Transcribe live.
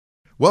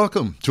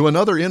Welcome to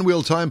another In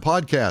Wheel Time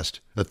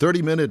podcast, a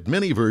 30-minute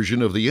mini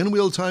version of the In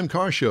Wheel Time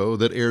car show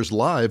that airs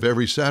live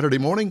every Saturday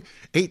morning,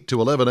 8 to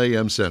 11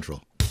 a.m.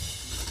 Central.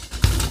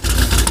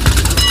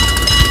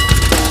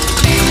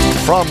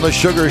 From the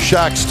Sugar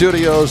Shack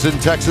Studios in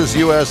Texas,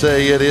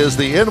 USA, it is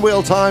the In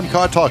Wheel Time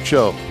Car Talk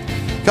Show.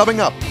 Coming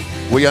up,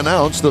 we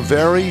announce the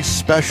very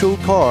special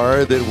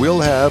car that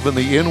we'll have in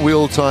the In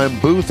Wheel Time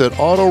booth at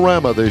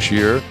Autorama this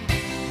year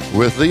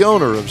with the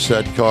owner of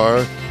said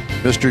car,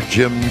 Mr.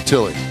 Jim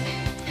Tilley.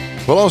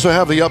 We'll also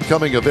have the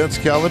upcoming events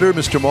calendar.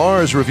 Mr.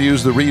 Mars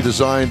reviews the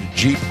redesigned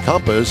Jeep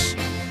Compass.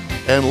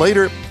 And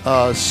later,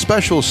 a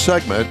special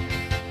segment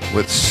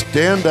with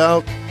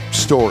standout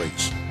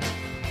stories.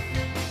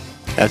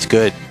 That's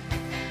good.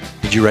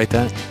 Did you write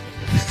that?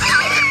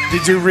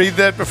 Did you read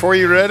that before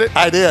you read it?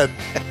 I did.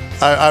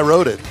 I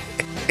wrote it.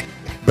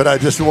 But I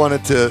just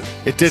wanted to...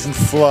 It didn't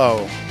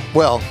flow.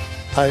 Well,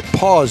 I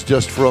paused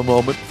just for a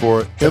moment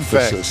for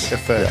emphasis.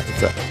 Effect.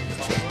 Yeah,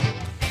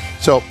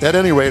 effect. So, at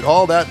any rate,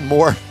 all that and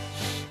more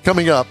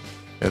coming up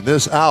in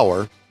this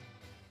hour,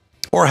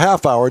 or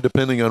half hour,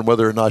 depending on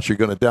whether or not you're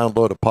going to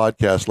download a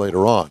podcast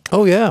later on.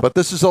 Oh, yeah. But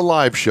this is a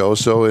live show,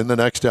 so in the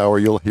next hour,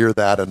 you'll hear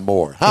that and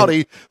more.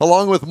 Howdy,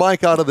 along with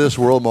Mike out of this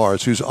world,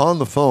 Mars, who's on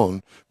the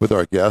phone with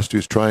our guest,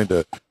 who's trying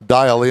to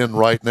dial in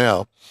right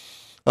now.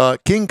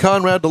 King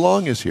Conrad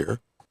DeLong is here.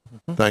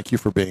 Thank you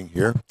for being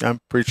here. I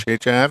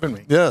appreciate you having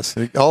me. Yes,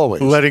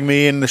 always. Letting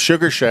me in the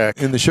Sugar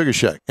Shack. In the Sugar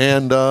Shack.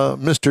 And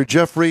Mr.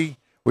 Jeffrey,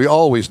 we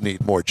always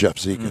need more Jeff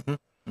Zekin.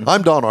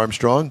 I'm Don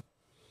Armstrong,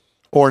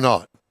 or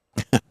not.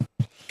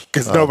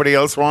 Because nobody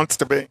else wants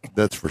to be.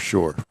 That's for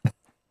sure.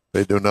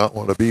 They do not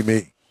want to be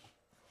me.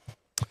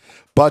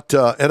 But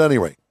at any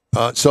rate,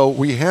 so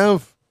we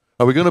have,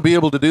 are we going to be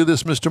able to do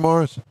this, Mr.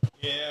 Mars?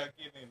 Yeah,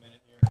 give me a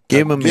minute here.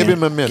 Give him a minute. Give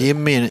him a minute. Give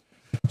him a minute.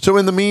 So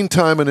in the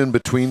meantime and in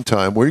between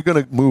time, we're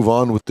going to move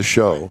on with the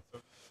show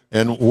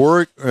and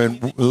work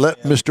and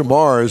let Mr.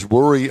 Mars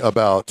worry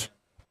about,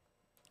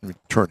 let me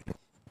turn it.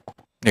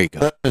 There you go.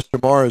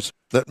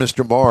 Let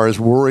Mr. Mars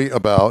worry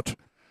about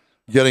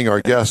getting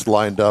our guest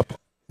lined up,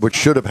 which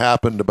should have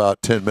happened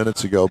about 10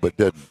 minutes ago, but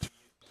didn't.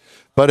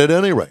 But at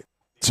any rate,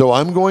 so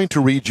I'm going to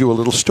read you a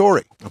little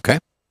story. Okay.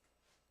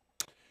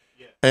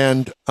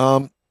 And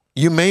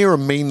you may or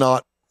may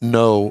not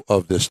know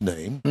of this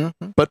name,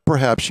 but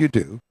perhaps you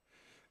do.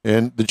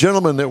 And the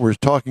gentleman that we're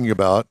talking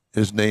about,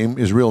 his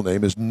real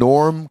name is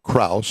Norm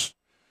Krause.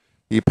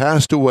 He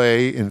passed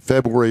away in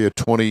February of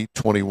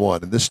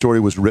 2021, and this story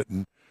was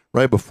written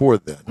right before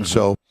then.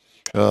 So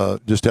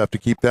just have to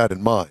keep that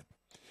in mind.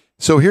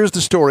 So here's the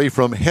story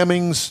from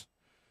Hemmings,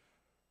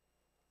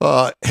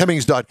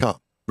 Hemmings.com.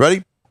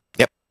 Ready?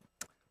 Yep.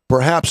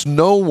 Perhaps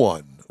no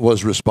one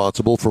was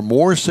responsible for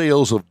more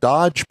sales of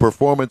Dodge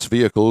performance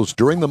vehicles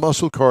during the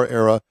muscle car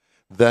era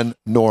than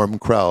Norm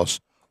Krause,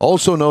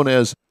 also known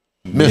as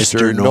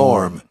Mr.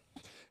 Norm.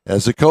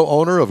 As the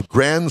co-owner of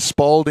Grand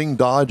Spalding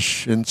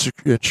Dodge in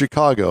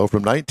Chicago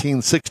from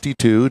 1962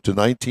 to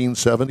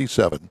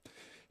 1977,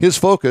 his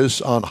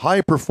focus on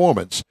high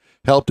performance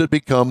helped it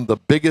become the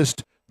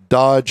biggest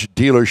Dodge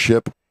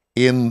dealership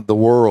in the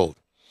world.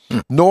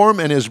 Norm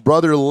and his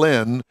brother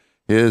Lynn,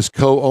 his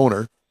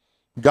co-owner,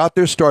 got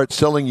their start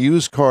selling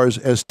used cars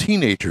as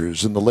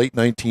teenagers in the late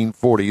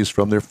 1940s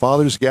from their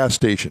father's gas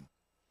station.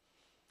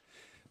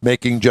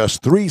 Making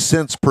just 3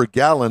 cents per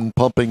gallon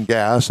pumping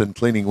gas and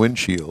cleaning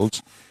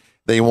windshields,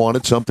 they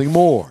wanted something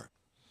more.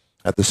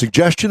 At the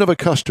suggestion of a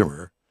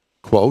customer,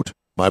 quote,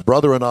 "My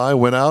brother and I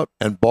went out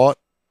and bought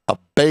a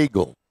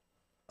bagel,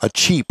 a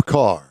cheap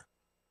car,"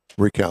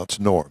 recounts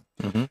Norm.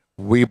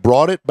 We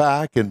brought it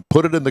back and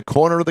put it in the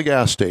corner of the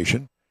gas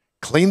station,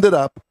 cleaned it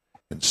up,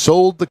 and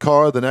sold the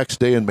car the next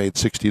day and made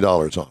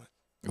 $60 on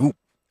it. Ooh.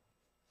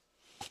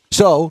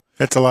 So,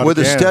 That's a lot with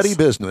of a gas. steady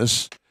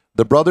business,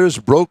 the brothers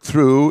broke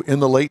through in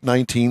the late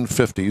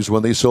 1950s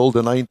when they sold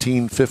a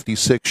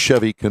 1956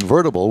 Chevy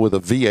convertible with a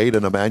V8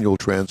 and a manual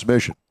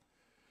transmission.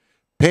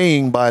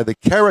 Paying by the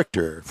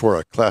character for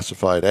a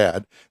classified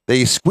ad,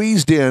 they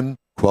squeezed in,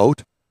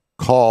 quote,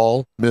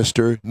 "Call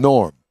Mr.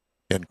 Norm,"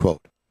 end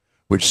quote,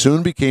 which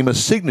soon became a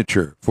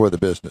signature for the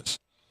business.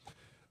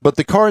 But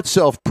the car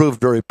itself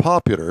proved very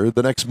popular.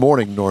 The next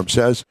morning, Norm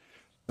says,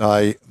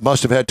 I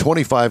must have had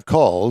 25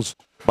 calls.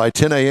 By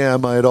 10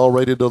 a.m., I had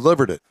already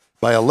delivered it.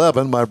 By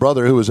 11, my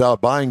brother, who was out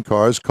buying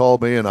cars,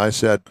 called me and I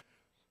said,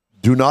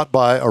 "Do not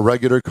buy a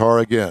regular car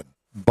again.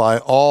 Buy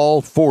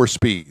all 4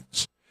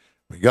 speeds."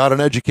 We got an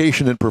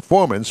education in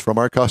performance from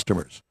our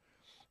customers.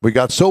 We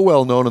got so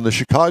well known in the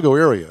Chicago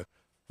area,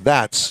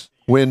 that's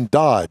when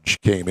Dodge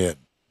came in.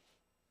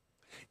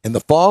 In the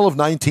fall of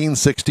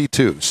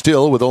 1962,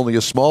 still with only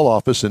a small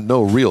office and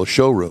no real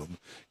showroom,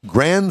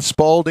 Grand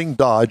Spalding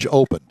Dodge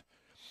opened.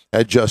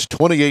 At just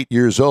 28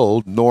 years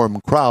old, Norm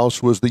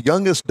Krause was the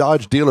youngest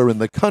Dodge dealer in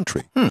the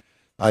country.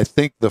 I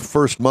think the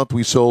first month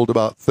we sold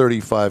about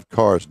 35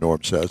 cars,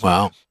 Norm says.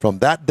 Wow. From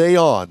that day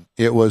on,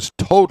 it was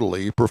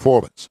totally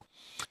performance.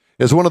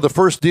 As one of the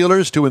first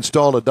dealers to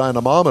install a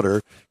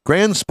dynamometer,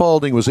 Grand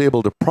Spalding was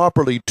able to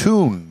properly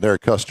tune their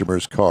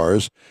customers'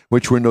 cars,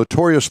 which were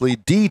notoriously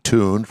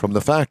detuned from the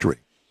factory.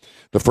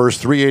 The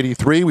first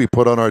 383 we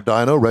put on our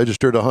dyno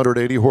registered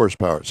 180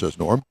 horsepower, says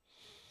Norm.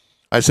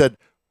 I said,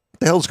 what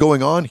the hell's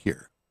going on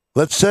here?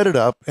 Let's set it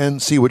up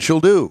and see what she'll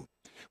do.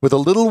 With a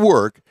little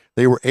work,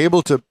 they were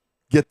able to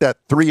get that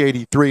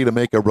 383 to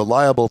make a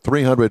reliable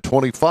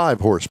 325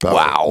 horsepower,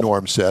 Wow.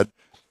 Norm said,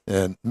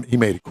 and he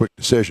made a quick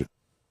decision.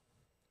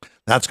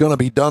 That's going to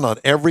be done on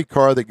every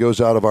car that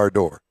goes out of our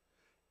door.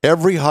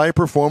 Every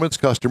high-performance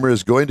customer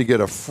is going to get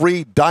a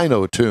free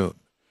dyno tune.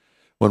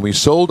 When we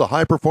sold a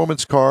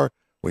high-performance car,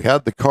 we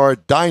had the car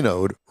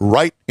dynoed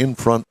right in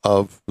front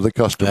of the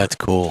customer. That's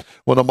cool.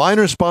 When a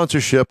minor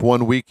sponsorship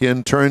one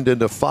weekend turned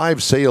into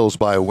 5 sales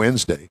by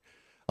Wednesday,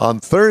 on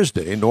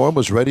Thursday, Norm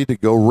was ready to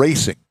go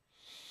racing.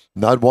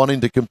 Not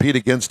wanting to compete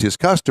against his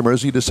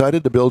customers, he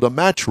decided to build a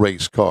match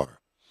race car.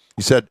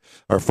 He said,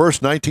 our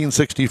first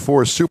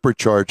 1964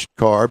 supercharged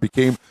car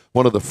became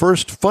one of the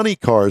first funny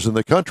cars in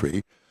the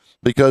country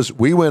because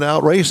we went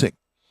out racing.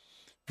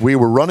 We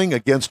were running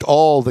against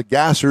all the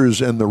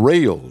gassers and the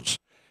rails.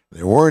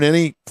 There weren't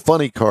any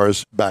funny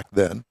cars back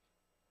then.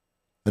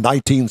 The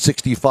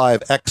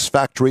 1965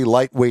 X-Factory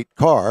lightweight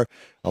car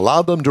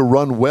allowed them to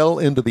run well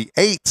into the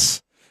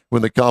 8s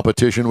when the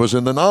competition was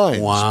in the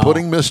 9s, Wow.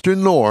 putting Mr.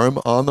 Norm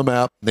on the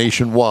map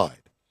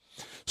nationwide.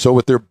 So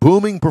with their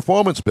booming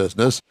performance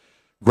business,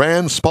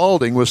 Grand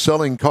Spalding was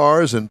selling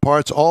cars and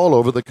parts all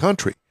over the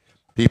country.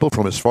 People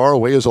from as far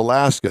away as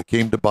Alaska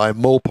came to buy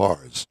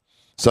Mopars.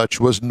 Such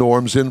was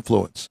Norm's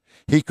influence.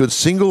 He could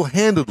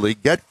single-handedly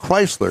get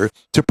Chrysler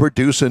to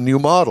produce a new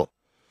model.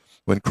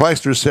 When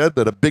Chrysler said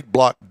that a big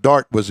block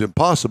Dart was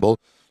impossible,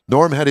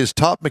 Norm had his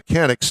top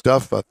mechanic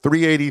stuff a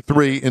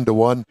 383 into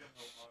one,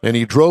 and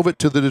he drove it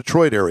to the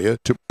Detroit area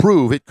to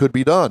prove it could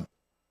be done.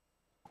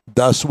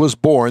 Thus was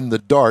born the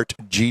Dart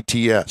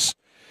GTS.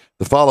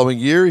 The following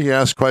year, he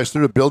asked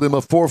Chrysler to build him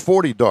a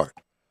 440 Dart.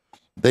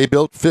 They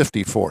built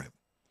 50 for him,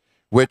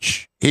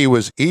 which he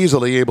was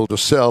easily able to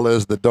sell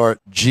as the Dart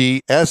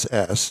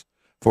GSS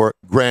for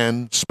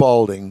Grand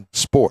Spalding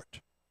Sport.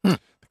 The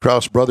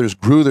Krause brothers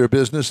grew their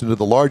business into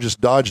the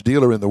largest Dodge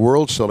dealer in the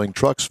world, selling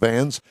trucks,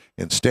 vans,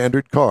 and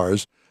standard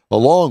cars,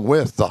 along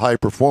with the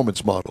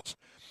high-performance models.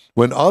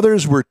 When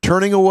others were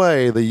turning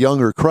away the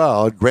younger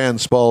crowd, Grand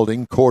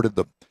Spalding courted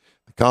them.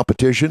 The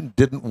competition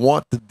didn't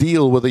want to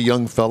deal with a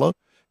young fellow.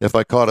 If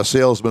I caught a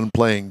salesman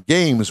playing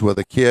games with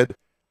a kid,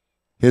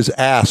 his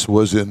ass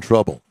was in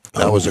trouble.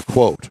 That was a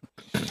quote.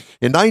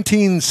 In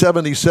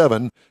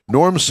 1977,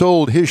 Norm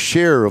sold his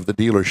share of the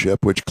dealership,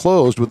 which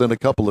closed within a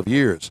couple of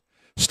years.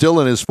 Still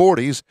in his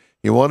 40s,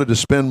 he wanted to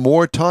spend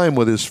more time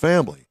with his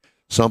family,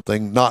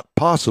 something not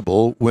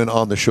possible when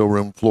on the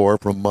showroom floor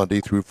from Monday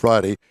through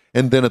Friday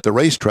and then at the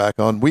racetrack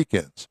on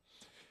weekends.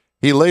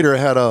 He later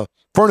had a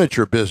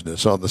furniture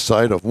business on the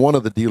site of one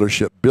of the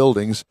dealership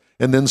buildings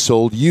and then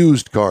sold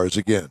used cars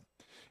again.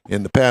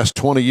 In the past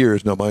 20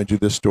 years, now mind you,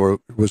 this story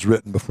was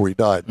written before he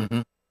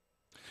died,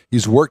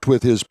 he's worked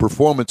with his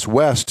Performance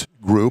West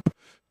group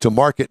to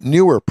market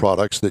newer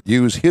products that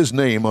use his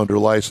name under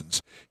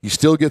license. He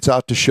still gets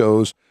out to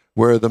shows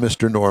where the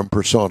Mr. Norm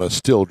persona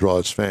still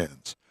draws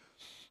fans.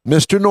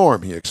 Mr.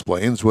 Norm, he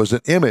explains, was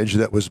an image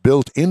that was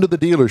built into the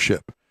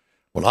dealership.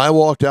 When I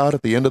walked out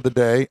at the end of the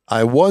day,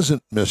 I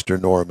wasn't Mr.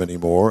 Norm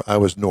anymore. I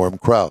was Norm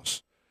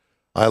Krause.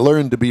 I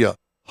learned to be a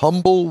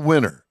humble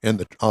winner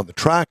on the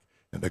track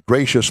and a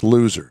gracious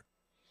loser.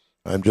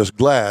 I'm just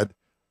glad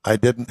I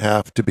didn't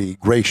have to be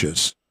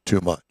gracious too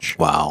much.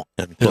 Wow.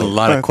 End There's a quote.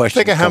 lot of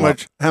questions. Think of come up.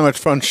 how much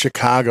fun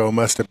Chicago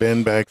must have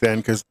been back then,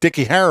 because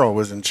Dickie Harrell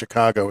was in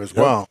Chicago as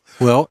well.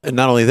 Well, and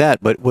not only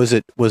that, but was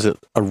it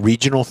a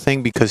regional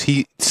thing? Because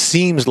he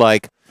seems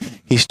like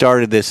he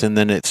started this and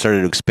then it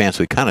started to expand.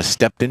 So he kind of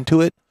stepped into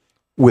it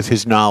with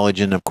his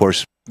knowledge and, of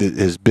course,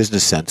 his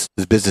business sense,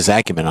 his business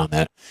acumen on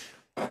that.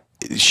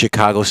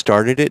 Chicago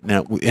started it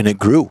and it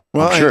grew.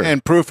 Well, I'm sure.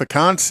 and proof of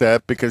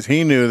concept, because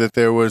he knew that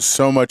there was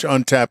so much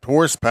untapped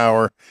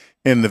horsepower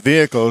in the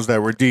vehicles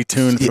that were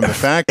detuned from the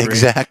factory.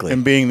 Exactly.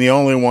 And being the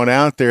only one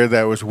out there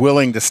that was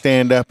willing to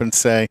stand up and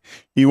say,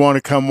 you want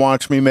to come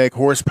watch me make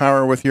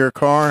horsepower with your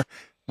car?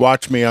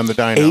 Watch me on the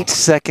dyno.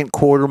 8-second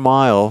quarter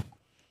mile.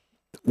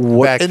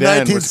 Back in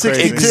then was 1962.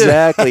 crazy.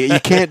 Exactly. You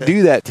can't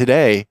do that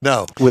today.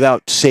 No.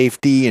 Without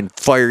safety and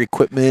fire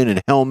equipment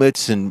and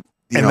helmets and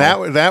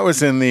That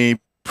was in the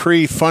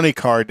pre-funny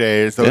car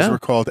days. Those Yeah. were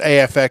called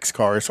AFX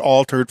cars,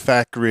 altered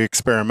factory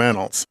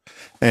experimentals,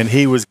 and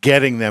he was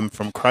getting them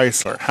from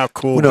Chrysler. How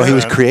cool! no, was he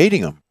was that?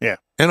 creating them.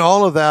 And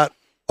all of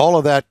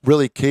that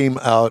really came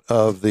out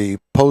of the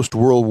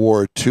post-World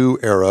War II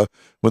era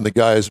when the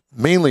guys,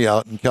 mainly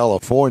out in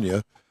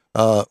California,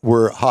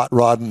 were hot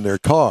rodding their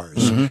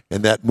cars.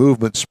 And that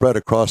movement spread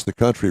across the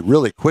country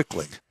really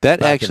quickly. That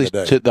back in actually, the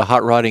day. to the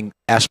hot rodding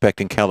aspect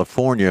in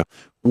California,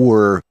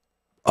 were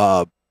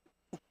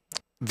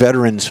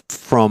veterans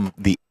from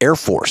the Air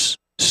Force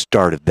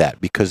started that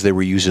because they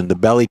were using the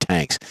belly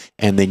tanks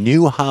and they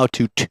knew how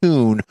to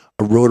tune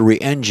a rotary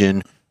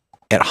engine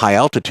at high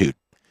altitude.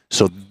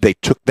 So they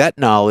took that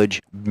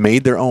knowledge,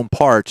 made their own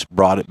parts,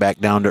 brought it back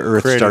down to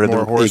earth, Created started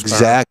more horsepower.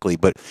 exactly.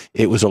 But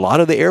it was a lot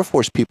of the Air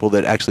Force people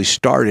that actually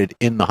started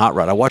in the hot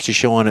rod. I watched a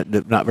show on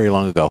it not very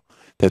long ago.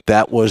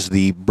 That was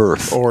the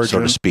birth, Origin.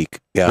 so to speak.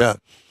 Yeah. Well,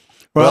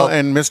 Well-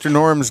 and Mr.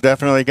 Norm's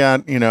definitely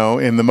got, in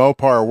the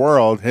Mopar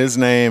world, his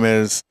name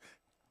is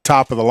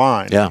top of the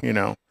line. Yeah.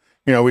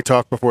 We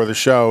talked before the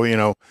show,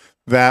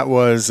 that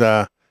was,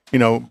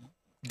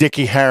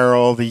 Dickie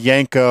Harrell, the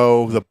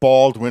Yanko, the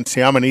Baldwin.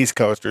 See, I'm an East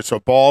Coaster, so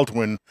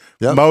Baldwin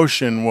Yep.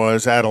 Motion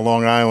was out of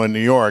Long Island, New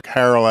York.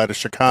 Harrell out of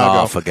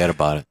Chicago. Oh, forget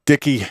about it.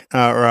 Dickie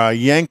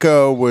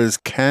Yanko was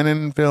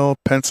Cannonville,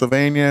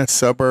 Pennsylvania,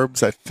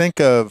 suburbs, I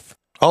think, of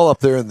All up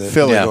there in the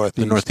Philly. Yeah, northeast.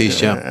 the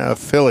Northeast, yeah.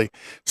 Philly.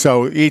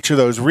 So each of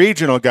those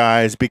regional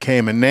guys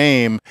became a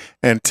name,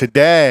 and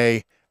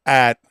today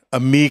at a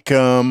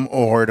Mecum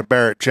or the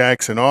Barrett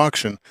Jackson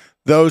auction,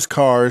 those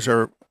cars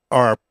are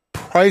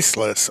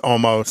priceless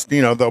almost.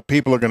 Though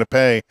people are going to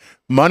pay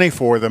money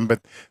for them, but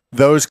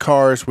those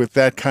cars with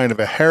that kind of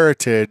a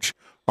heritage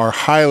are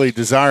highly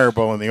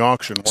desirable in the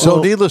auction world.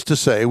 So, needless to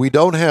say, we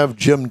don't have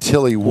Jim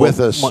Tilley with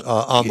us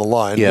on the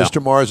line. Yeah.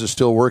 Mr. Mars is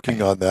still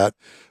working on that.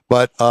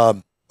 But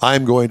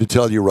I'm going to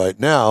tell you right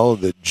now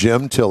that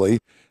Jim Tilley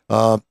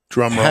Drum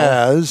roll.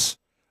 has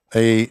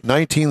a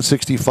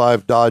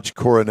 1965 Dodge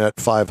Coronet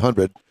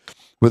 500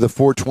 with a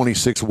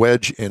 426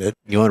 wedge in it.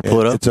 You want to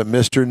pull it up? It's a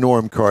Mr.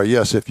 Norm car.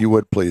 Yes, if you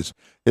would, please.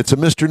 It's a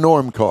Mr.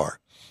 Norm car.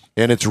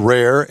 And it's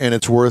rare, and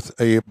it's worth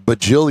a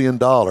bajillion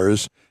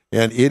dollars,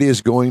 and it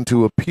is going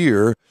to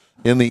appear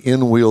in the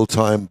in-wheel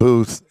time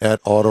booth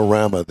at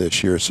Autorama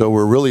this year. So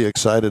we're really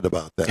excited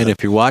about that. And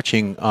if you're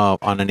watching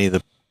on any of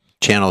the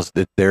channels,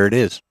 there it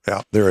is.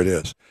 Yeah, there it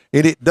is.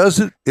 It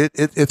doesn't.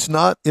 It's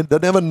not. It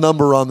doesn't have a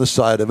number on the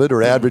side of it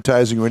or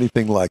advertising or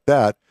anything like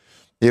that.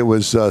 It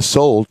was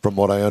sold, from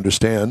what I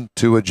understand,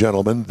 to a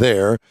gentleman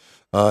there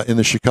in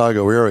the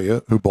Chicago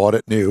area who bought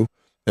it new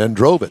and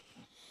drove it.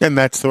 And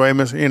that's the way,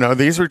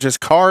 these were just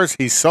cars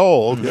he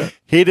sold. Yeah.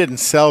 He didn't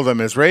sell them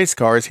as race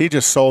cars. He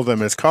just sold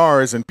them as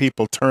cars, and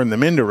people turned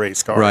them into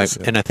race cars.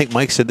 Right. And I think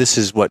Mike said this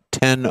is,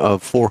 10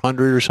 of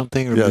 400 or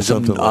something? Or Yeah,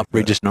 some something like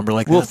outrageous number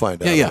like We'll that?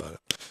 find out Yeah. about it.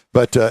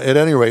 But at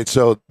any rate,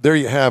 so there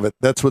you have it.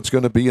 That's what's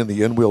going to be in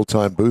the in-wheel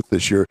time booth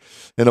this year.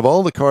 And of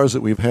all the cars that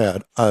we've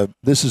had,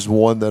 this is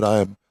one that I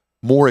am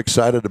more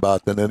excited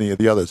about than any of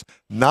the others.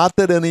 Not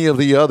that any of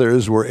the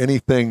others were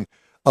anything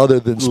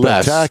other than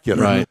Less,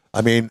 spectacular. right.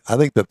 I mean, I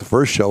think that the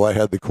first show I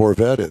had the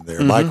Corvette in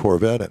there, my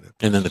Corvette in it.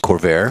 And then the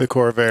Corvair. The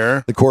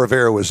Corvair. The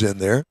Corvair was in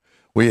there.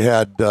 We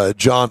had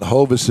John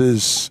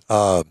Hovis's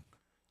the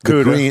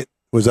Cuda. green.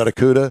 Was that a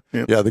Cuda?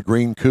 Yep. Yeah, the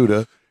green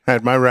Cuda.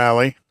 Had my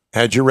Rally.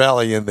 Had your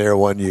Rally in there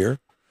one year,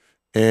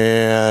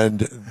 and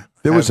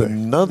there was Had the-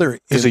 another.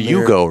 It's in a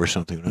there. Yugo or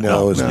something.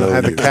 No, it was No, no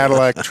had the Yugo.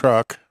 Cadillac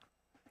truck,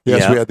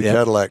 Yes, Yeah, we had the yeah.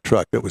 Cadillac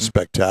truck that was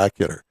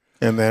spectacular.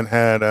 and then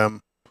had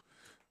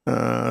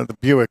the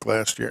Buick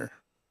last year.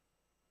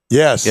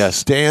 Yes, Yes.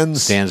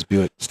 Stan's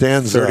Buick.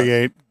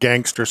 38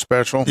 Gangster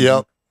Special.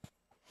 Yep.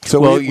 So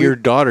Well, we- your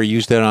daughter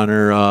used that on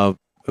her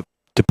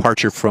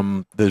departure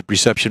from the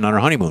reception on her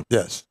honeymoon.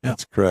 yes, Yeah.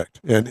 that's correct.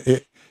 And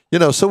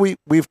so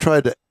we've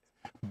tried to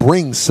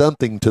bring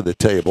something to the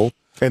table.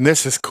 And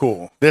this is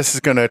cool. This is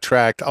going to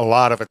attract a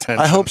lot of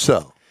attention. I hope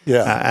so.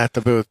 Yeah. At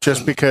the booth,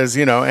 just because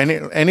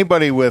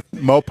anybody with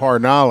Mopar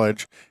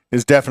knowledge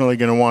is definitely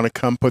going to want to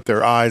come put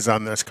their eyes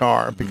on this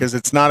car, because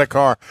it's not a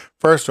car.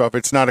 First off,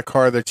 it's not a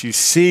car that you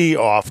see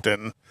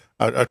often.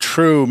 A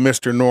true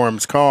Mr.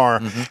 Norm's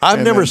car. I've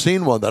And never then-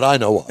 seen one that I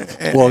know of.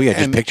 Well, yeah,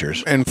 just and-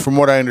 pictures. And from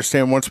what I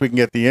understand, once we can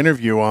get the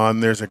interview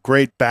on, there's a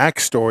great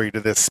backstory to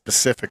this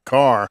specific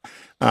car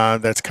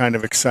that's kind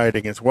of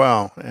exciting as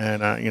well.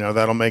 And,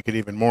 that'll make it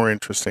even more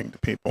interesting to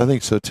people. I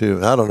think so too.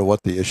 I don't know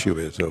what the issue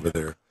is over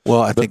there.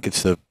 Well, I think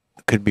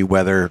could be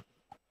weather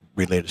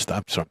related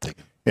stuff, something.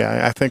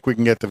 Yeah, I think we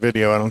can get the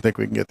video. I don't think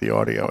we can get the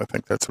audio. I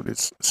think that's what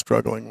he's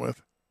struggling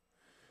with,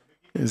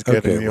 is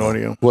getting the well,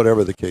 audio.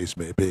 whatever the case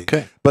may be.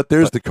 Okay. But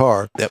there's the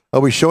car. Yep. Are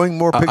we showing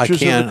more I pictures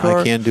can- of the car?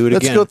 I can do it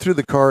Let's again. go through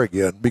the car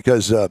again,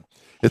 because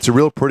it's a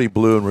real pretty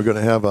blue, and we're going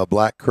to have a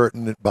black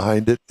curtain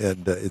behind it,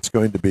 and it's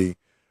going to be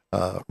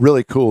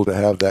really cool to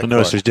have that I car.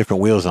 notice there's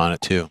different wheels on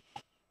it too.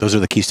 Those are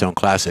the Keystone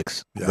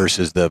Classics Yeah.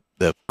 versus the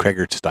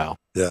Krieger style.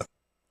 Yeah.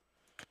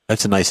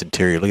 That's a nice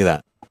interior. Look at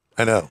that.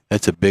 I know.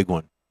 That's a big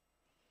one.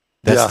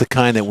 That's Yeah. the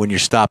kind that when you're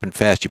stopping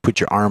fast, you put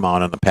your arm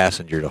out on the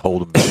passenger to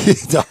hold them.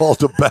 To hold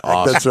them back.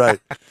 Awesome. That's right.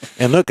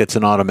 And look, it's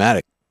an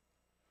automatic.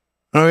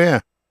 Oh, yeah.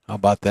 How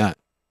about that?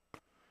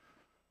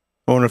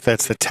 I wonder if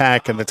that's the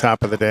tack in the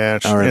top of the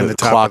dash. Or and the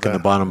top clock of in the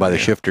bottom by the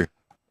yeah. shifter.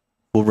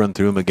 We'll run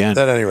through them again.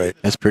 At any rate,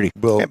 That's pretty.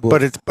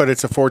 But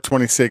it's a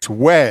 426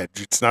 wedge.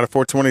 It's not a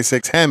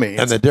 426 Hemi.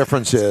 and the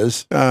difference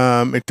is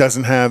It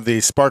doesn't have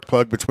the spark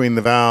plug between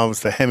the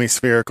valves, the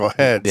hemispherical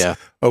heads. Yeah.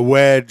 A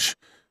wedge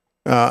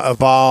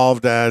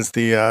evolved as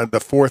the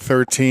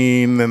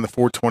 413 and the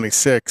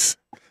 426.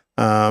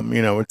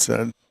 It's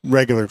a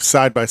regular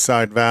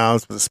side-by-side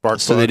valves with a spark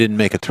So plug. they didn't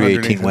make a 318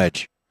 underneath it.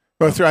 wedge.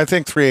 Well, I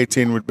think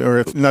 318 would, or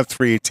if not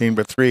 318,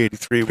 but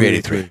 383 would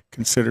be 383.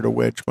 considered a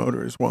wedge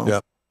motor as well. Yeah.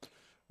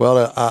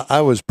 Well,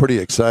 I was pretty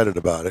excited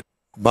about it.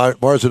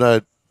 Mars and I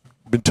had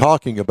been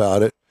talking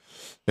about it,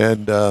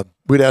 and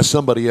we'd ask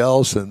somebody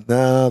else, and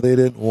they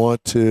didn't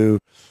want to.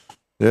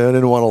 They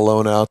didn't want to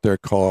loan out their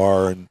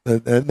car, and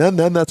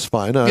then that's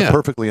fine. I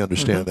perfectly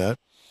understand that.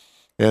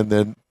 And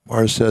then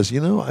Mars says,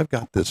 I've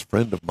got this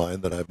friend of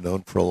mine that I've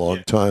known for a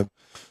long time.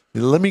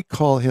 Let me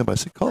call him. I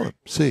said, call him,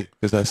 see.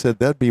 Because I said,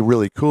 that'd be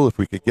really cool if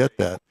we could get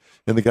that.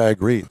 And the guy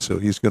agreed. So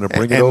he's going to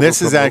bring it over. And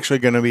this is actually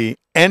going to be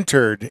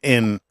entered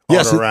in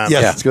Autorama.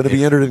 Yes, it's going to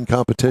be entered in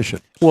competition.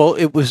 Well,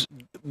 it was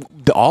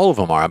all of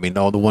them are. I mean,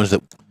 all the ones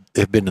that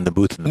have been in the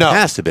booth in the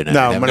past have been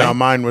entered. No,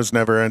 mine was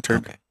never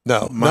entered. Okay.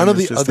 No, Mine none of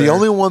was the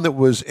only one that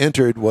was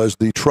entered was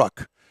the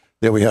truck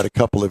that we had a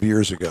couple of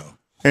years ago.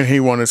 And he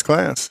won his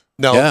class.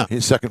 No,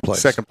 he's second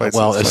place. Second place.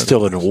 Well, it's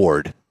still an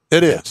award.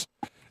 It is.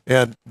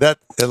 And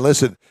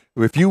listen,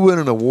 if you win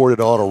an award at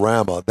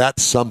Autorama,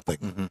 that's something.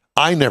 Mm-hmm.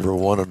 I never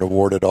won an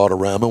award at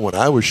Autorama when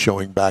I was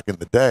showing back in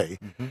the day.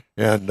 Mm-hmm.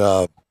 And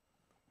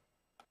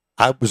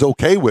I was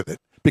okay with it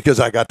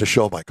because I got to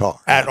show my car.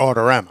 At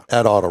Autorama.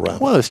 At Autorama.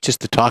 Well, it's just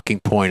the talking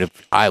point of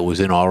I was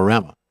in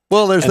Autorama.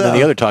 Well, there's and that. then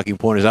the other talking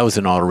point is I was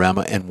in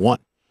Autorama and won.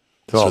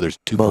 So there's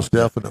two. Most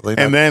definitely.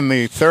 And then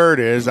the third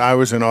is I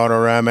was in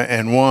Autorama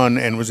and won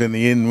and was in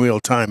the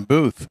in-wheel time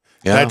booth.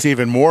 Yeah. That's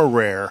even more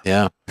rare.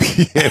 Yeah.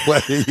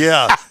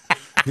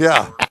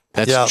 Yeah.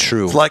 That's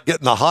true. It's like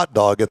getting a hot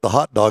dog at the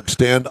hot dog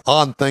stand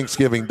on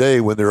Thanksgiving Day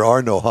when there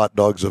are no hot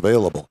dogs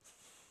available.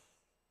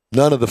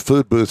 None of the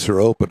food booths are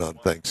open on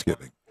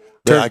Thanksgiving.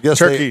 I guess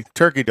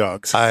turkey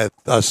dogs. I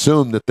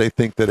assume that they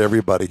think that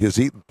everybody has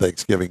eaten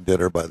Thanksgiving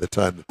dinner by the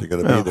time that they're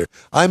going to be there.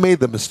 I made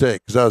the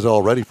mistake because I was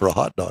all ready for a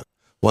hot dog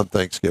one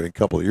Thanksgiving a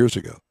couple of years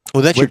ago.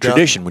 Well, that's your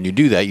tradition. When you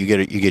do that, you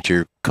get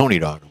your coney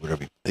dog or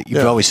whatever.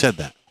 You've always said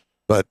that.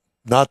 But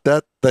not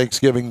that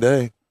Thanksgiving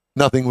Day.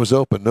 Nothing was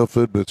open. No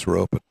food booths were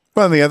open.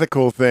 Well, the other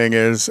cool thing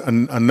is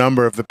a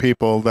number of the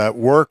people that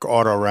work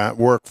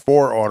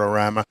for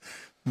Autorama,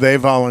 they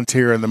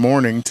volunteer in the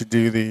morning to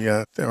do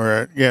the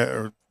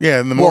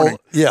in the morning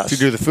to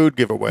do the food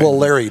giveaway. Well,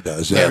 Larry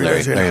does.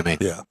 Larry.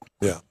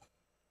 Yeah.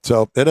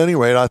 So at any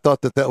rate, I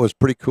thought that was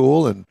pretty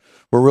cool, and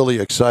we're really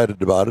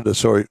excited about it.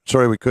 Sorry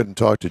we couldn't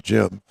talk to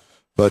Jim,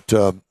 but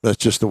that's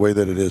just the way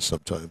that it is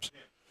sometimes.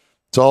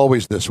 It's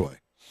always this way,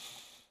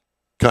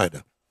 kind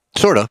of,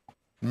 sort of,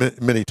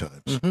 many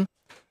times. Mm-hmm.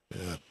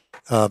 Yeah.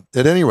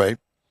 At any rate,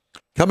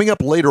 coming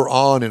up later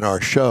on in our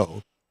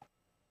show,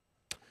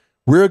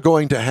 we're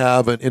going to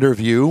have an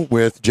interview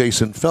with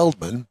Jason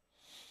Feldman,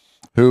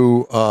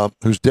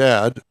 whose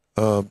dad,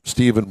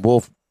 Stephen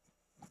Wolf,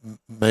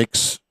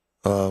 makes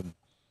the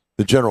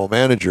general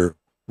manager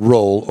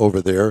role over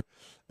there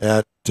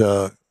at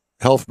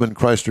Helfman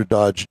Chrysler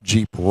Dodge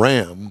Jeep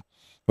Ram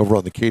over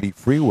on the Katy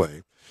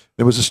Freeway.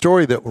 There was a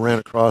story that ran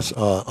across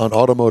on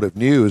Automotive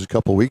News a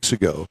couple weeks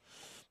ago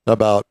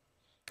about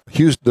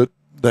Houston.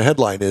 The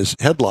headline is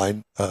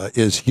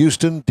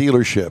Houston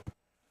dealership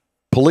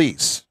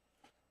police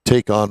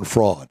take on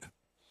fraud,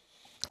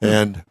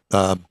 and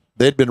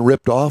they'd been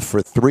ripped off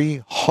for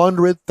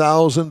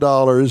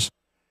 $300,000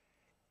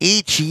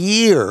 each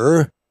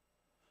year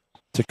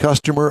to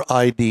customer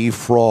ID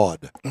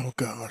fraud. Oh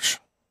gosh,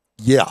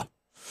 yeah.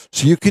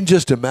 So you can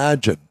just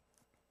imagine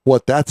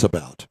what that's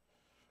about,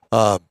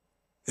 and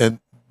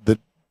the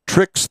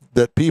tricks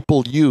that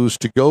people use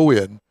to go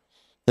in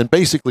and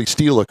basically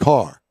steal a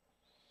car.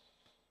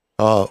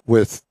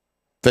 With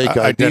fake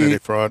identity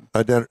fraud.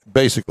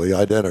 Basically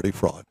identity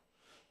fraud.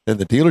 And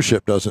the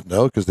dealership doesn't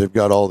know because they've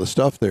got all the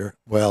stuff there.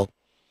 Well,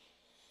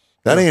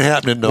 that ain't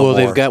happening no more. Well,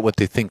 they've got what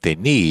they think they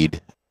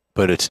need,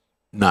 but it's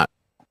not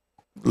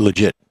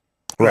legit.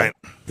 Right.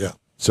 Yeah.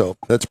 So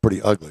that's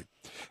pretty ugly.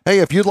 Hey,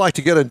 if you'd like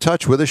to get in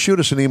touch with us, shoot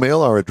us an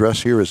email. Our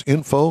address here is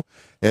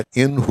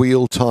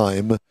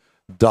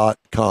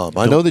info@inwheeltime.com.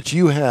 I know that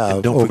you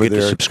have don't over forget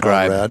there, to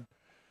subscribe. Conrad.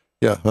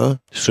 Yeah, huh?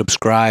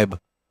 Subscribe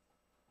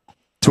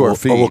to our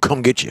feed. Or we'll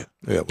come get you.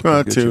 Yeah,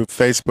 we'll To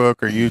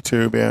Facebook or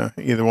YouTube,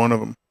 either one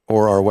of them.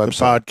 Or our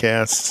website. The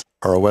podcasts.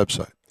 Or our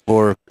website.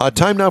 Or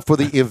time now for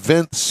the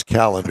events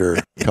calendar,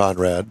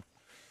 Conrad.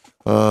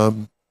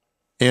 And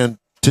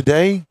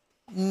today,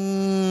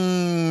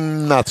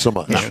 not so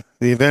much. Yeah.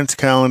 The events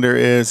calendar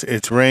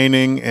it's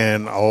raining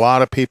and a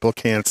lot of people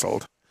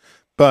canceled.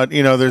 But,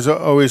 there's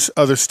always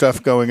other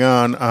stuff going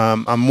on.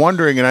 I'm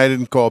wondering, and I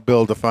didn't call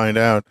Bill to find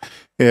out,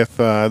 if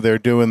they're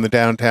doing the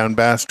downtown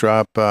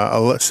Bastrop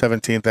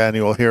 17th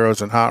Annual Heroes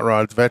and Hot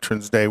Rods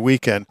Veterans Day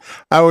weekend.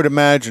 I would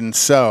imagine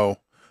so,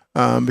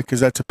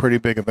 because that's a pretty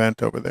big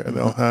event over there.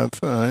 They'll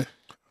have...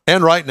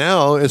 and right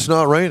now, it's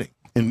not raining.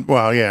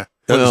 Yeah.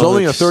 There's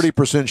only a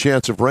 30%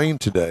 chance of rain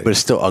today. But it's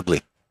still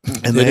ugly.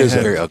 And it is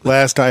very ugly.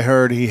 Last I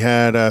heard, he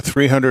had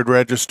 300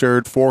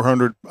 registered,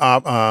 400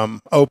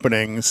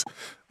 openings,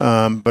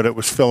 but it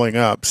was filling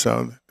up.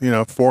 So,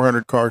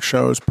 400 car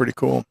show is pretty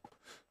cool.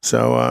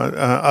 So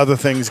other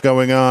things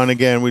going on.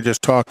 Again, we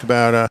just talked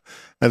about at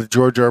the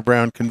George R.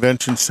 Brown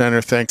Convention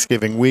Center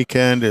Thanksgiving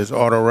weekend is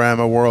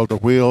Autorama World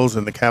of Wheels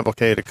and the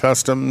Cavalcade of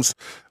Customs.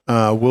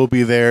 We'll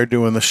be there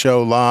doing the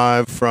show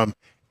live from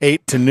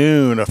 8 to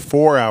noon, a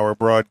 4-hour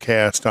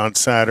broadcast on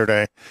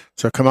Saturday.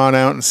 So come on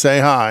out and say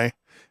hi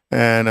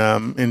and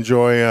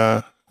enjoy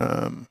the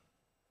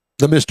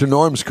Mr.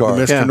 Norm's car.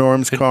 The Mr.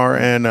 Norm's car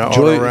and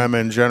Autorama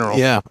in general.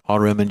 Yeah,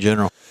 Autorama in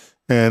general.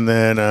 And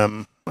then,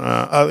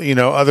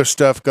 other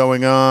stuff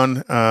going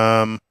on.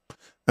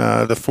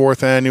 The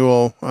 4th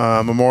annual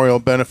Memorial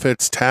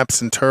Benefits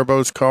Taps and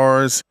Turbos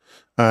cars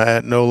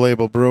at No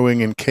Label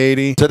Brewing in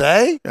Katy.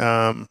 Today?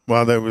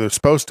 Well, they were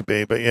supposed to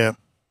be, but yeah.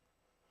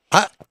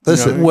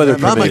 Listen, weather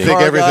if I'm a permitting.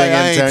 car everything guy, in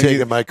I ain't town-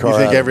 taking my car You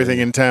think out. everything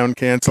in town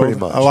canceled? Pretty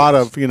much, A lot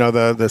yes.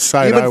 of, the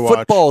site I Even watch.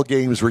 football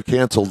games were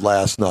canceled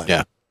last night.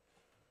 Yeah.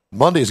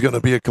 Monday's going to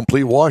be a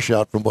complete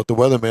washout from what the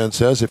weatherman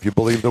says, if you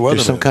believe the weatherman.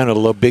 There's some kind of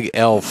little big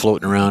L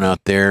floating around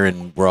out there,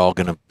 and we're all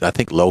going to, I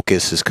think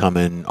Locust is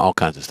coming, all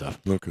kinds of stuff.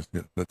 Lucas,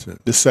 yeah, that's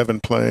it. The 7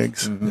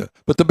 plagues. Yeah.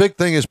 But the big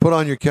thing is put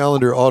on your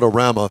calendar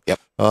Autorama,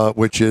 Yep.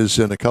 which is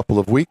in a couple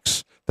of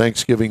weeks.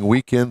 Thanksgiving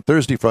weekend,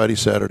 Thursday, Friday,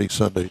 Saturday,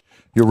 Sunday.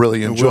 You'll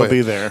really enjoy We'll it.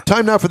 be there.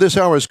 Time now for this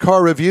hour's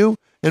car review,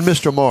 and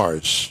Mr.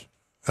 Mars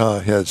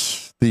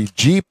has the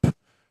Jeep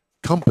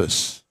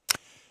Compass.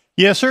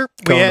 Yes, sir.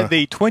 We Kona. had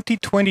the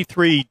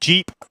 2023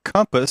 Jeep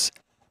Compass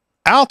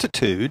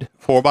Altitude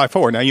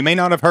 4x4. Now, you may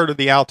not have heard of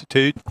the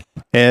Altitude.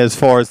 As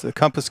far as the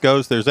Compass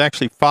goes, there's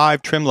actually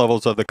 5 trim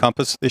levels of the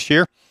Compass this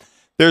year.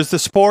 There's the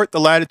Sport,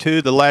 the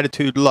Latitude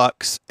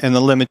Luxe, and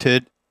the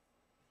Limited,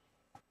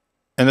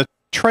 and the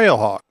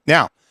Trailhawk.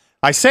 Now,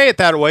 I say it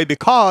that way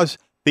because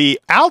the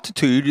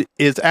Altitude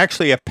is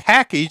actually a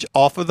package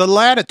off of the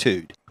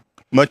Latitude.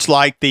 Much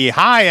like the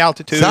high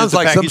altitude. Sounds is a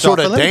like some package sort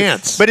off of the Limited.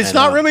 dance. But it's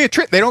not really a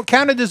trim. They don't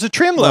count it as a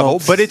trim level,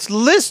 but it's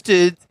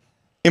listed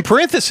in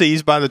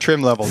parentheses by the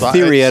trim levels.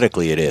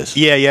 Theoretically, it is.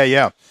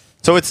 Yeah.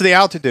 So it's the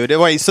Altitude.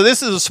 Anyway, so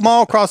this is a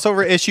small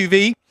crossover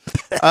SUV.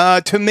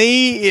 To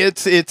me,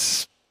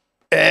 it's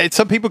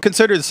some people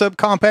consider it a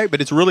subcompact, but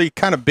it's really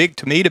kind of big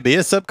to me to be a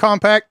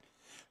subcompact.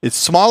 It's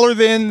smaller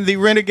than the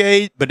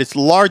Renegade, but it's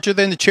larger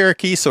than the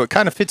Cherokee, so it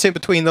kind of fits in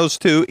between those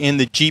two in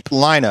the Jeep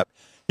lineup.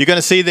 You're going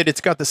to see that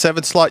it's got the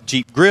 7-slot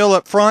Jeep grille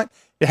up front.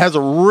 It has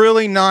a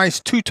really nice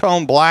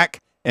two-tone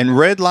black and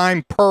red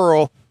line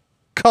pearl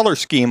color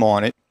scheme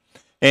on it.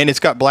 And it's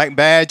got black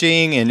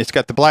badging, and it's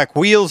got the black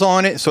wheels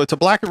on it. So it's a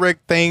black and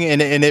red thing,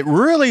 and it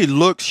really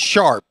looks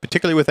sharp,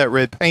 particularly with that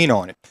red paint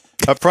on it.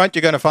 Up front,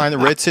 you're going to find the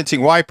red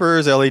sensing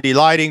wipers, LED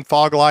lighting,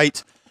 fog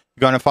lights.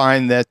 You're going to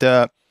find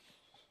that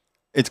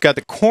it's got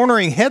the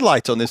cornering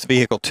headlights on this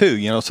vehicle,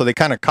 too. So they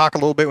kind of cock a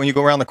little bit when you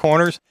go around the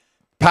corners.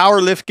 Power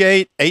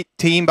liftgate,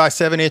 18 by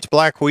 7-inch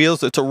black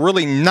wheels. It's a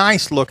really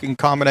nice looking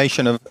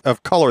combination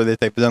of color that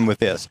they've done with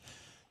this.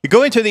 You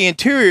go into the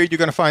interior, you're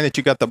going to find that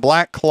you got the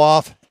black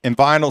cloth and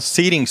vinyl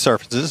seating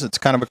surfaces. It's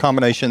kind of a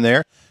combination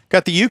there.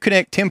 Got the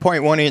Uconnect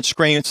 10.1-inch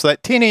screen. So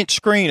that 10-inch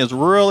screen is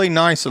really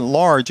nice and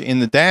large in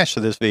the dash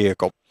of this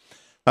vehicle.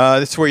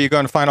 This is where you're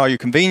going to find all your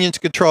convenience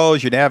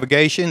controls, your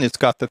navigation. It's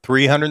got the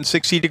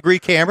 360-degree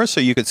camera,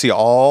 so you can see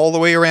all the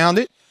way around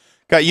it.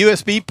 Got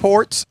USB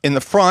ports in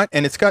the front,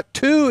 and it's got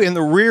 2 in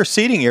the rear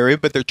seating area,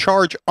 but they're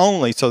charge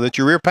only so that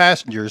your rear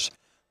passengers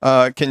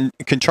can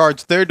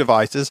charge their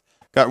devices.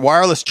 Got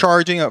wireless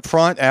charging up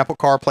front, Apple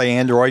CarPlay,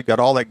 Android, got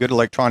all that good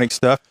electronic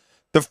stuff.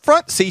 The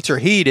front seats are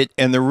heated,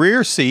 and the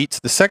rear seats,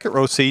 the second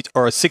row seats,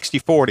 are a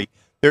 60/40.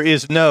 There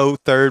is no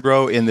third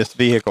row in this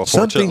vehicle,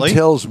 fortunately. Something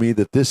tells me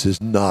that this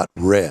is not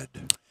red.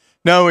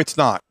 No, it's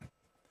not.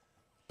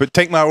 But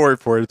take my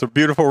word for it. It's a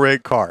beautiful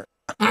red car.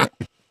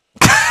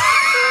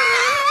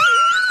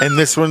 And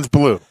this one's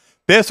blue.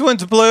 This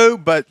one's blue,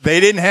 but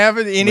they didn't have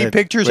any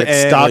pictures, and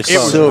stock it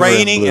was silver and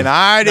raining, blue. and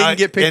I didn't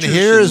get pictures. And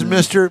here's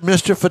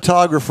Mr.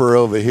 Photographer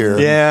over here.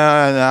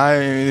 Yeah,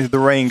 and the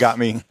rain got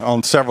me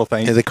on several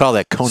things. Yeah, they call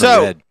that Kona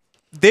So, red.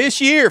 this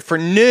year for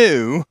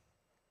new,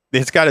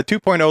 it's got a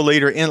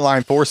 2.0-liter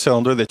inline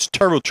 4-cylinder that's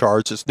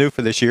turbocharged. It's new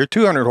for this year.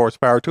 200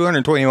 horsepower,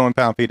 221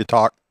 pound-feet of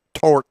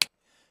torque.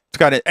 It's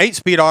got an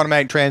 8-speed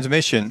automatic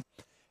transmission,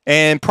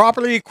 and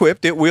properly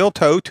equipped, it will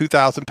tow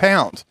 2,000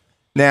 pounds.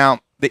 Now,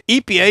 the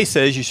EPA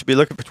says you should be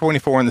looking for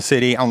 24 in the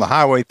city, on the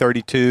highway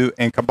 32,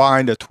 and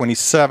combined to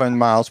 27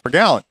 miles per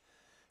gallon.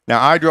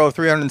 Now, I drove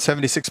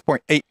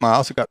 376.8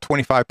 miles. It got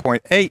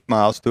 25.8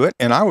 miles to it,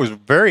 and I was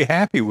very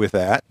happy with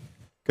that,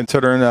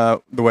 considering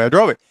the way I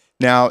drove it.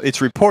 Now, it's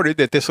reported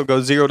that this will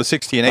go 0 to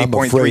 60 in I'm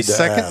 8.3 afraid to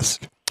seconds.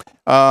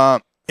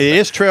 ask. It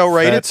is trail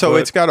rated, Fat so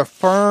foot. it's got a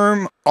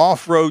firm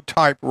off-road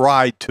type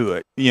ride to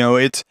it.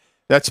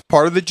 That's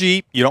part of the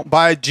Jeep. You don't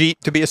buy a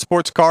Jeep to be a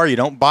sports car. You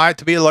don't buy it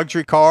to be a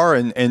luxury car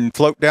and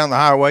float down the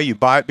highway. You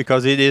buy it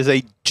because it is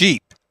a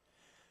Jeep.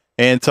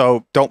 And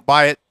so don't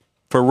buy it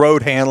for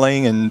road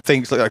handling and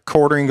things like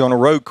quartering on a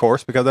road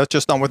course, because that's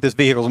just not what this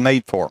vehicle is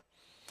made for.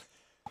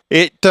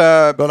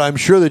 But I'm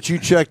sure that you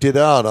checked it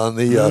out on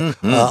the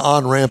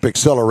on-ramp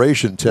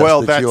acceleration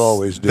test that you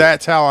always do.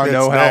 That's how I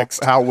know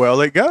next. how well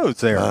it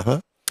goes there.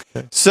 Uh-huh.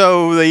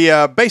 So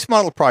the base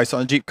model price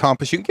on Jeep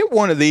Compass, you can get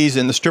one of these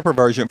in the stripper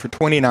version for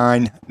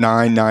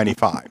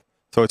 $29,995.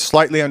 So it's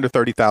slightly under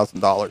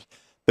 $30,000.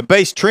 The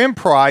base trim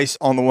price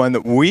on the one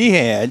that we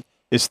had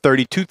is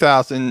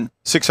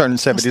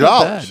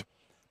 $32,670.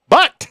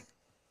 But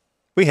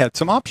we had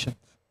some options.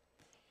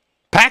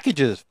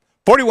 Packages,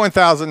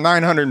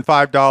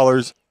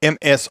 $41,905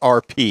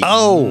 MSRP.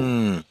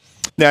 Oh.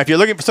 Now, if you're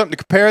looking for something to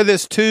compare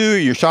this to,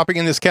 you're shopping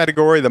in this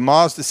category, the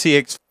Mazda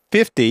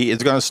CX-50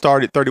 is going to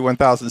start at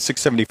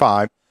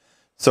 $31,675.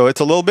 So it's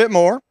a little bit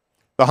more.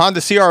 The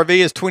Honda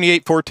CR-V is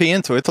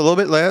 $28,410, so it's a little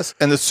bit less.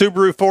 And the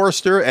Subaru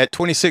Forester at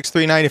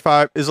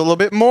 $26,395 is a little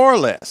bit more or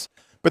less.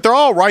 But they're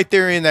all right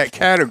there in that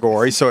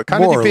category, so it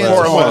kind of depends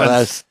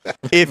on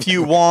if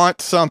you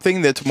want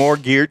something that's more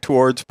geared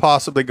towards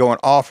possibly going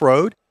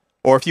off-road,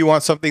 or if you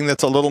want something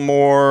that's a little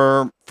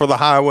more for the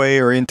highway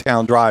or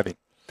in-town driving.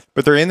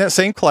 But they're in that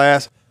same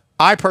class.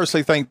 I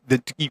personally think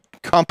the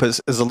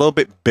Compass is a little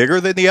bit bigger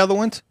than the other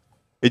ones.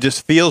 It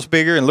just feels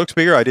bigger and looks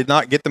bigger. I did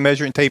not get the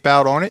measuring tape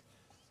out on it,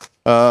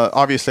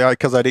 obviously,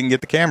 because I didn't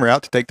get the camera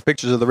out to take the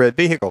pictures of the red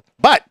vehicle.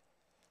 But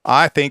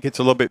I think it's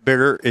a little bit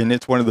bigger, and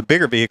it's one of the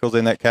bigger vehicles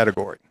in that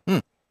category.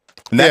 And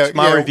that's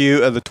my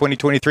review of the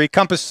 2023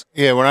 Compass.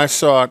 Yeah, when I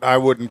saw it, I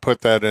wouldn't put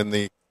that in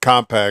the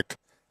compact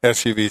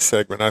SUV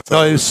segment. I thought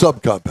No, it's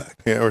subcompact.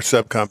 Yeah, or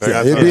subcompact.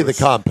 Yeah, it'd be the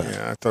compact.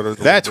 Yeah, I thought it was.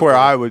 That's where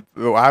I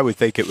would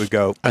think it would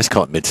go. I just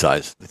call it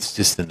midsize. It's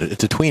just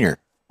it's a tweener.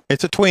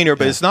 It's a tweener,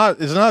 but it's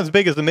not as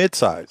big as the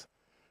midsize.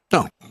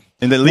 No.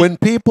 And when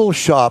people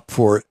shop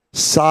for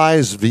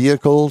size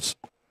vehicles,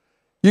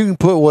 you can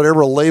put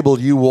whatever label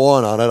you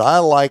want on it. I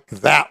like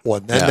that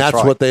one, and that's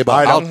right. what they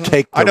buy. I'll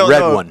take the I don't red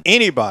know one.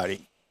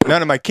 Anybody,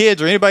 none of my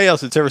kids or anybody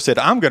else that's ever said,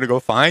 I'm going to go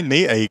find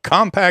me a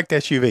compact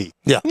SUV.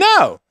 Yeah.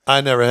 No.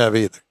 I never have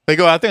either. They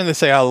go out there and they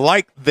say, I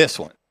like this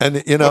one.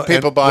 And you know, what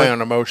people buy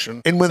on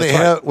emotion. And when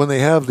they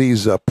have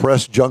these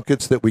press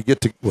junkets that we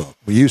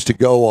used to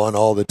go on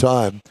all the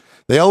time,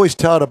 they always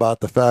tout about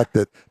the fact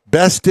that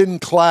best in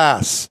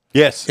class,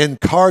 yes, in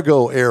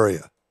cargo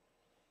area.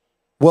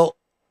 Well,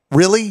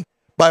 really?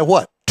 By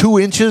what? 2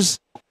 inches?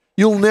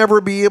 You'll never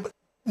be able.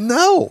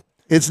 No,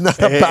 it's not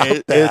about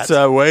that. It's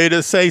a way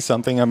to say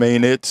something. I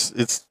mean,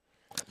 it's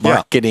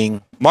Marketing. Yeah.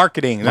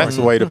 Marketing. That's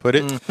the way to put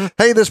it.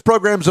 Hey, this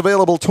program's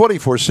available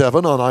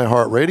 24/7 on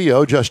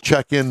iHeartRadio. Just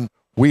check in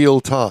Wheel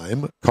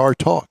Time Car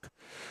Talk.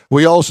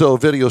 We also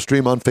video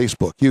stream on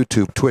Facebook,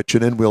 YouTube, Twitch,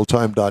 and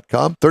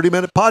InWheelTime.com.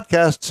 30-minute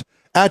podcasts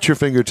at your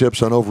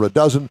fingertips on over a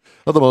dozen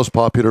of the most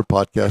popular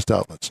podcast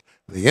outlets.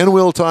 The In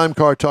Wheel Time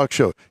Car Talk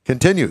Show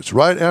continues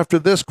right after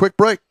this quick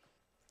break.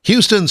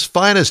 Houston's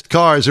finest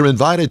cars are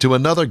invited to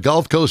another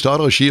Gulf Coast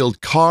Auto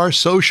Shield Car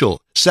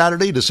Social,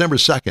 Saturday, December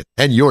 2nd,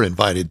 and you're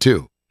invited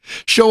too.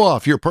 Show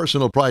off your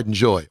personal pride and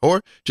joy,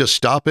 or just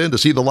stop in to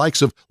see the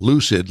likes of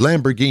Lucid,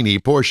 Lamborghini,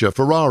 Porsche,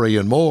 Ferrari,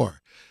 and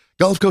more.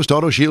 Gulf Coast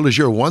Auto Shield is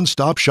your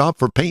one-stop shop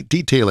for paint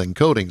detailing,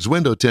 coatings,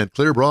 window tint,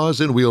 clear bras,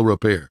 and wheel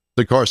repair.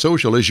 The Car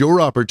Social is your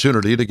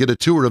opportunity to get a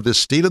tour of this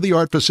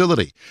state-of-the-art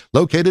facility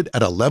located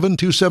at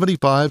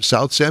 11275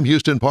 South Sam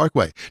Houston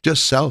Parkway,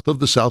 just south of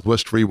the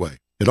Southwest Freeway.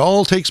 It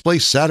all takes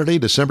place Saturday,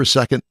 December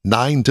 2nd,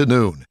 9 to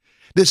noon.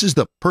 This is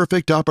the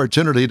perfect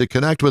opportunity to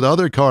connect with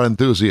other car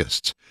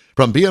enthusiasts.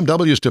 From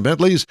BMWs to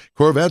Bentleys,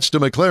 Corvettes to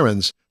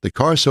McLarens, the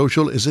Car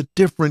Social is a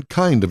different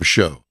kind of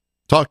show.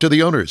 Talk to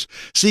the owners.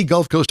 See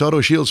Gulf Coast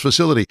Auto Shield's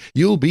facility.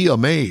 You'll be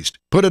amazed.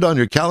 Put it on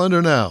your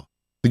calendar now.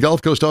 The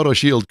Gulf Coast Auto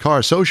Shield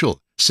Car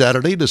Social,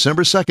 Saturday,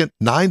 December 2nd,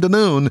 9 to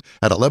noon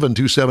at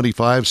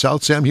 11275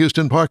 South Sam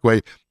Houston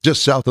Parkway,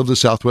 just south of the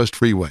Southwest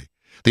Freeway.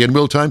 The In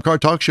Wheel Time Car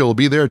Talk Show will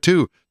be there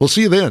too. We'll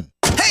see you then.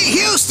 Hey,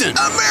 Houston!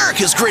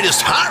 America's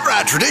greatest hot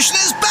rod tradition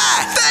is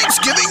back!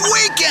 Thanksgiving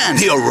weekend!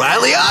 The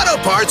O'Reilly Auto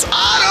Parts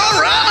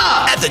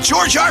Autorama! At the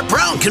George R.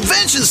 Brown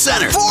Convention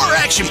Center. 4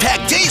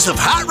 action-packed days of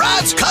hot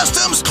rods,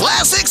 customs,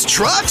 classics,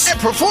 trucks, and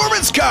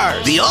performance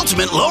cars. The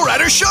ultimate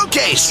lowrider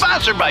showcase.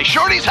 Sponsored by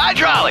Shorty's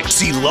Hydraulics.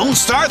 See Lone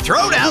Star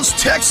Throwdowns,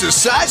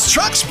 Texas-sized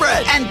truck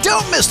spread. And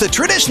don't miss the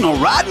traditional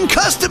rod and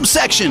custom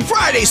section.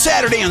 Friday,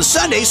 Saturday, and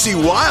Sunday, see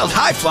wild,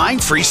 high-flying,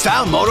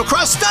 freestyle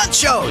motocross stunt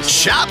shows.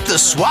 Shop the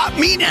swap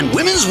meet and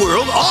women's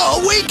world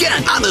all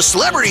weekend on the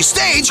celebrity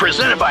stage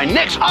presented by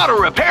Nick's Auto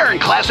Repair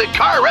and Classic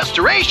Car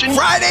Restoration.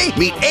 Friday,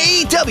 meet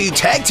AEW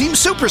Tag Team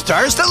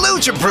Superstars, the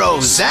Lucha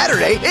Bros.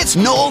 Saturday, it's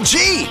Noel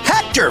G,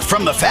 Hector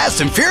from the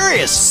Fast and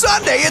Furious.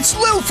 Sunday, it's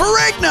Lou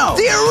Ferrigno,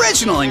 the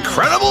original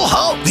Incredible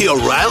Hulk. The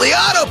O'Reilly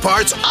Auto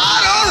Parts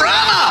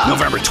Autorama,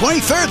 November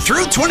 23rd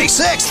through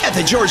 26th at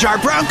the George R.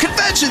 Brown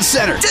Convention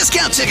Center.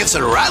 Discount tickets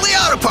at O'Reilly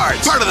Auto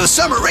Parts, part of the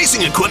Summer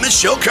Racing Equipment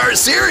Show Car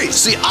Series.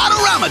 See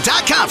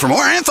Autorama.com for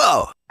more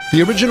info.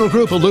 The original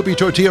group of Loopy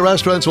Tortilla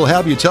restaurants will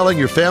have you telling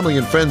your family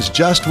and friends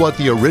just what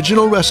the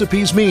original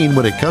recipes mean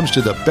when it comes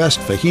to the best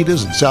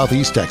fajitas in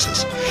Southeast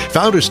Texas.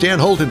 Founder Stan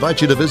Holt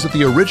invites you to visit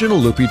the original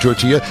Loopy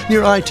Tortilla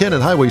near I-10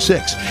 and Highway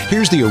 6.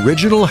 Here's the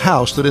original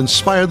house that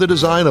inspired the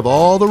design of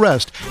all the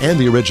rest and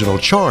the original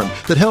charm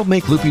that helped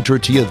make Loopy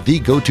Tortilla the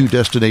go-to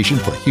destination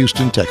for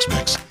Houston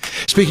Tex-Mex.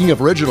 Speaking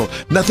of original,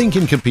 nothing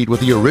can compete with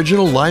the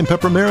original lime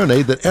pepper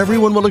marinade that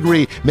everyone will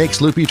agree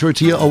makes Loopy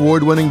Tortilla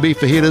award-winning beef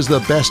fajitas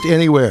the best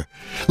anywhere.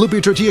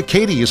 Loopy Tortilla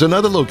Katy is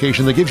another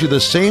location that gives you the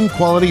same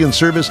quality and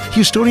service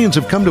Houstonians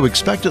have come to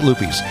expect at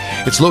Loopy's.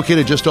 It's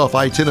located just off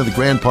I-10 and the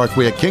Grand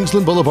Parkway at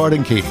Kingsland Boulevard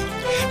in Katy.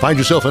 Find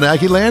yourself in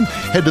Aggieland?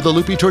 Head to the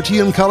Lupe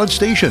Tortilla in College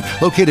Station,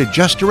 located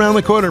just around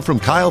the corner from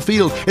Kyle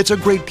Field. It's a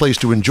great place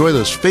to enjoy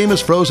those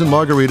famous frozen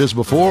margaritas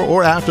before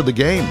or after the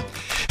game.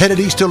 Headed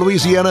east to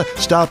Louisiana,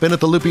 stop in at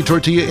the Lupe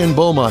Tortilla in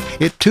Beaumont.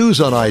 It too's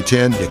on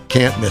I-10. You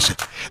can't miss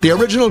it. The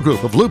original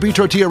group of Lupe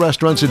Tortilla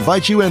restaurants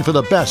invite you in for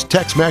the best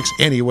Tex-Mex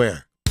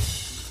anywhere.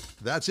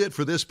 That's it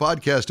for this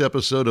podcast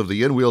episode of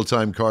the In Wheel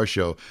Time Car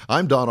Show.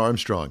 I'm Don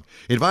Armstrong,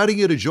 inviting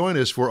you to join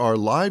us for our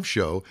live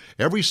show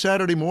every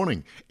Saturday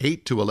morning,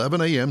 8 to 11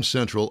 a.m.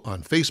 Central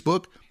on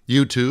Facebook,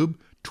 YouTube,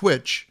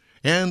 Twitch,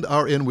 and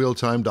our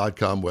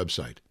InWheelTime.com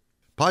website.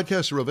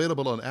 Podcasts are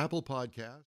available on Apple Podcasts.